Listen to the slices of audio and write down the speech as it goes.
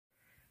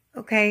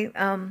Okay,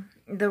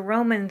 the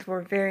Romans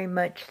were very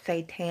much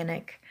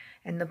satanic,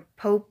 and the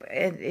Pope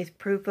is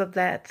proof of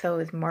that. So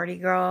is Mardi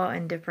Gras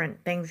and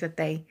different things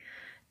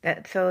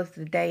so is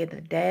the Day of the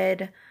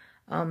Dead,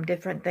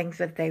 different things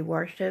that they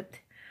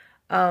worshipped.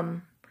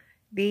 Um,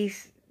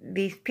 these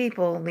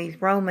people, these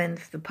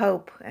Romans, the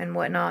Pope and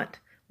whatnot,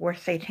 were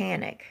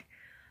satanic.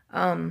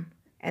 And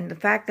the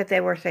fact that they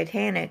were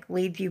satanic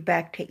leads you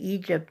back to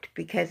Egypt,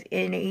 because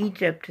in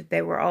Egypt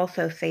they were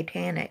also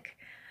satanic.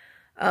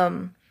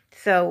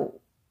 So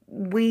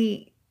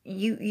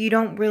you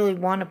don't really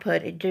want to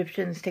put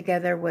Egyptians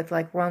together with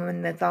like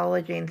Roman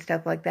mythology and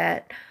stuff like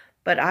that,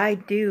 but I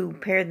do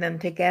pair them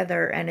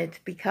together, and it's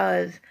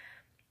because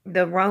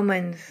the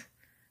Romans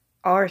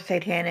are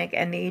satanic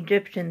and the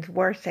Egyptians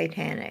were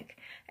satanic,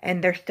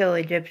 and they're still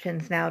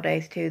Egyptians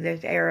nowadays too.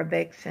 There's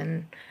Arabics,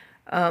 and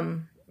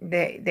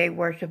they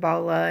worship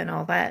Allah and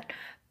all that.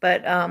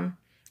 But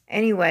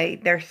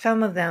anyway, there's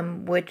some of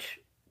them which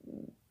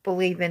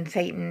believe in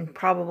Satan,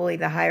 probably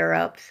the higher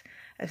ups,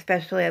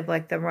 especially of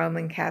like the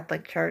Roman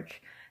Catholic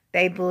Church.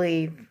 They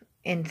believe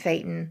in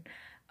Satan.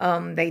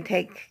 They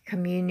take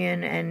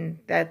communion, and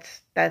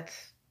that's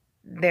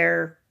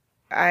their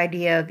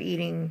idea of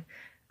eating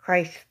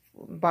Christ's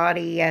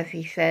body, as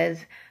he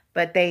says.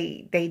 But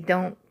they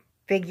don't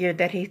figure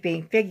that he's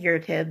being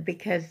figurative,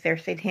 because their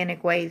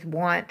satanic ways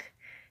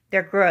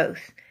they're gross.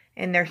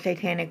 In their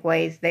satanic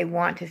ways, they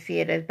want to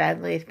see it as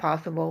badly as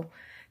possible.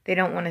 They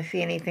don't want to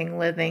see anything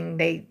living.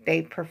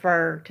 They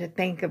prefer to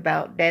think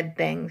about dead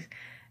things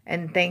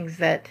and things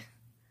that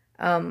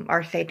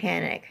are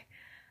satanic,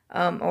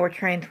 or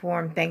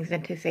transform things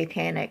into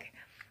satanic.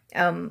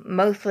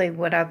 Mostly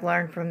what I've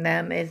learned from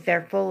them is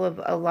they're full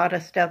of a lot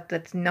of stuff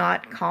that's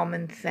not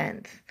common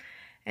sense.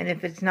 And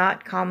if it's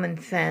not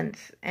common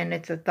sense and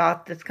it's a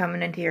thought that's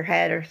coming into your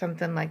head or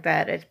something like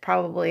that, it's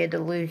probably a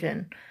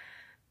delusion.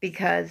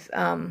 Because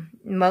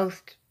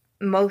most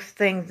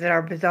things that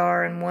are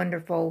bizarre and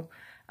wonderful,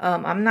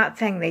 I'm not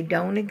saying they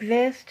don't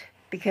exist,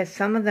 because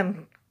some of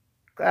them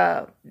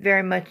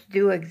very much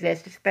do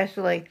exist,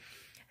 especially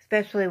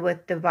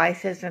with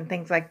devices and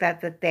things like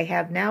that they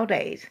have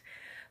nowadays.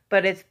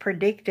 But it's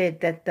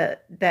predicted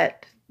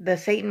that the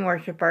Satan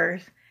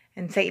worshippers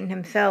and Satan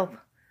himself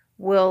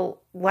will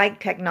like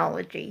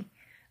technology.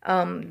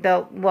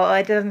 Well,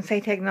 it doesn't say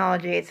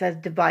technology; it says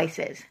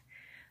devices.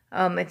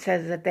 It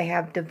says that they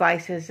have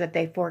devices that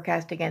they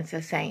forecast against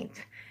the saints.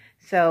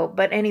 So,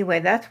 but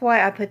anyway, that's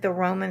why I put the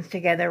Romans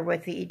together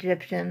with the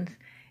Egyptians,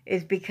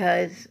 is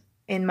because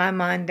in my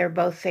mind they're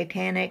both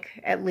satanic,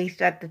 at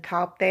least at the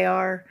top they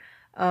are.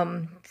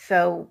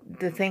 So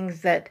the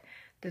things that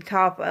the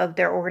top of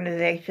their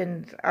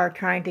organizations are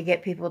trying to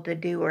get people to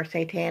do are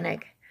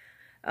satanic.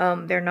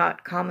 They're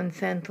not common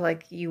sense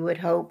like you would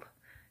hope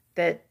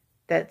that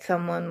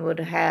someone would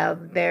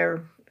have.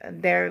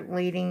 They're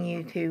leading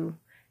you to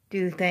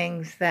do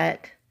things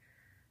that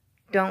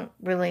don't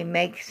really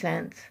make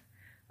sense.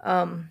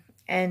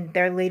 And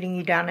they're leading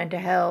you down into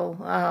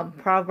hell.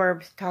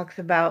 Proverbs talks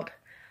about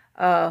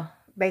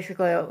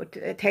basically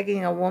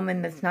taking a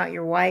woman that's not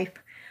your wife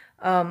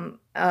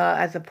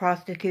as a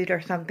prostitute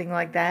or something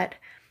like that,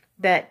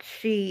 that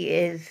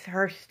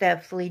her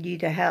steps lead you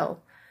to hell.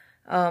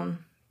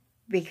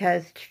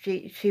 Because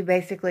she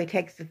basically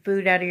takes the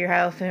food out of your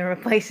house and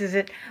replaces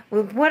it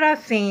with what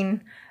I've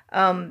seen.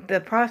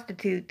 The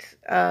prostitutes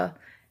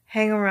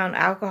hang around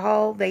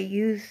alcohol. They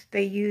use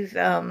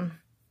their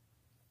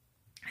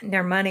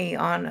money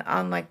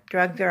on like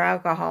drugs or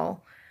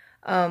alcohol,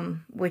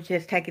 which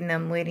is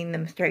leading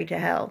them straight to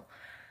hell,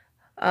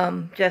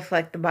 just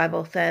like the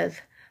Bible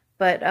says.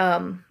 But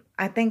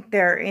I think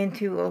they're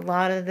into a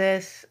lot of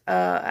this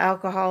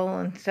alcohol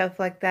and stuff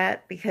like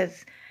that,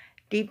 because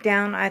deep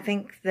down I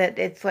think that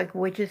it's like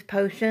witches'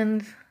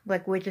 potions,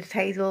 like witches'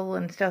 hazel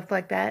and stuff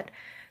like that.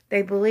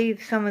 They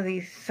believe some of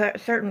these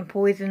certain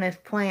poisonous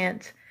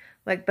plants,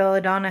 like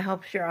belladonna,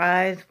 helps your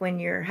eyes when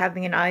you're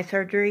having an eye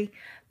surgery.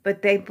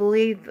 But they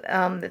believe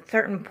that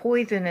certain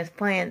poisonous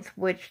plants,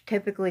 which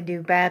typically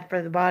do bad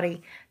for the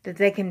body, that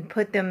they can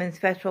put them in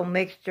special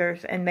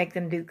mixtures and make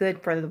them do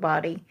good for the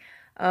body.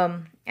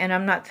 And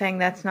I'm not saying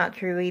that's not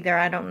true either.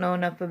 I don't know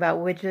enough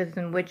about witches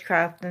and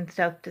witchcraft and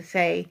stuff to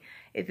say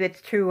if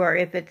it's true or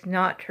if it's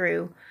not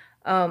true.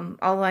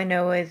 All I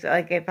know is,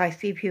 like, if I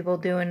see people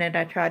doing it,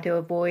 I try to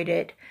avoid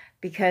it,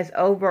 because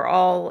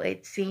overall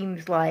it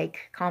seems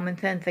like, common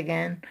sense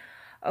again,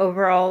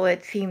 overall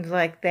it seems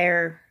like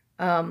they're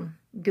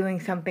doing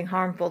something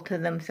harmful to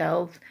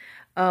themselves.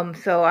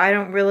 So I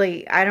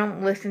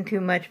don't listen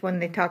too much when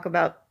they talk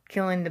about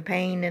killing the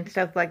pain and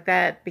stuff like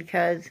that,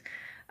 because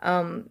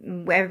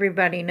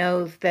everybody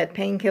knows that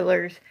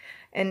painkillers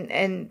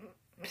and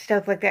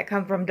stuff like that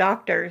come from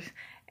doctors,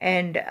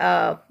 and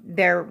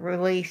they're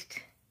released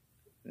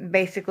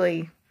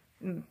basically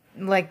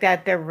like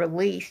that. They're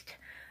released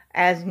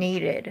as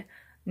needed,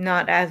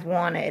 not as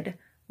wanted,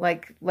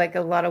 like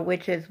a lot of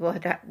witches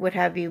would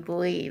have you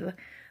believe.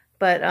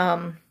 But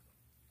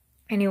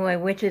anyway,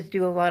 witches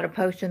do a lot of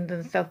potions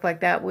and stuff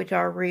like that, which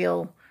are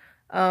real.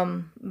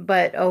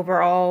 But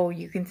overall,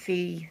 you can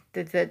see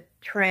that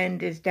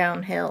trend is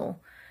downhill.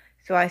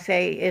 So I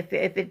say if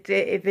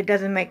it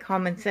doesn't make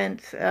common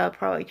sense,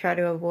 probably try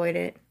to avoid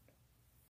it.